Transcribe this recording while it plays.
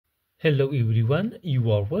Hello everyone, you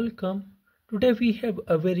are welcome. Today we have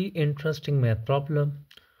a very interesting math problem.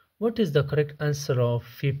 What is the correct answer of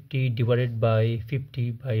 50 divided by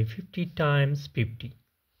 50 times 50?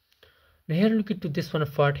 Now here look at this one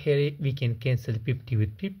part. Here we can cancel 50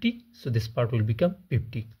 with 50, so this part will become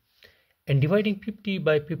 50. And dividing 50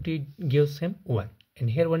 by 50 gives him 1. And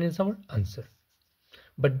here 1 is our answer.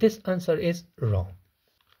 But this answer is wrong.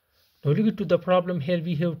 Now look at the problem. Here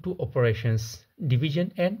we have two operations,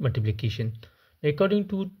 division and multiplication. According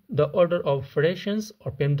to the order of operations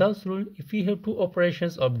or Pemdas rule, if we have two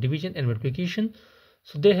operations of division and multiplication,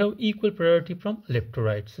 so they have equal priority from left to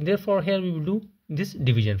right. So therefore here we will do this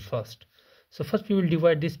division first. So first we will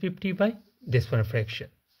divide this 50 by this one fraction.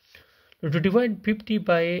 Now to divide 50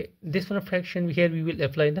 by this one fraction, here we will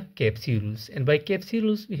apply the KFC rules. And by KFC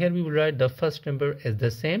rules, here we will write the first number as the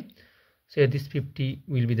same. So here this 50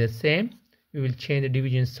 will be the same. We will change the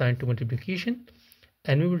division sign to multiplication,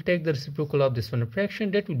 and we will take the reciprocal of this one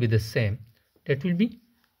fraction. That will be the same. That will be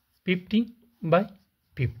 50 by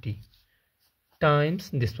 50 times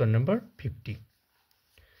this one number 50.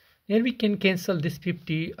 Here we can cancel this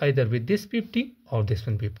 50 either with this 50 or this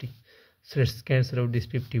one 50. So let's cancel out this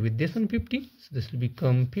 50 with this one 50. So this will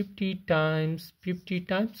become 50 times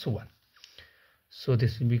 1. So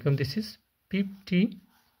this will become, this is 50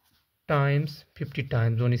 times 50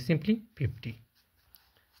 times 1 is simply 50.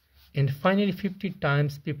 And finally 50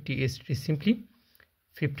 times 50 is simply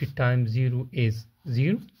 50 times 0 is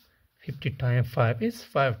 0. 50 times 5 is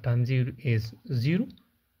 5 times 0 is 0.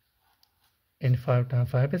 And 5 times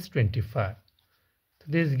 5 is 25. So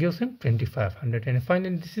this gives him 2500. And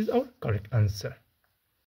finally this is our correct answer.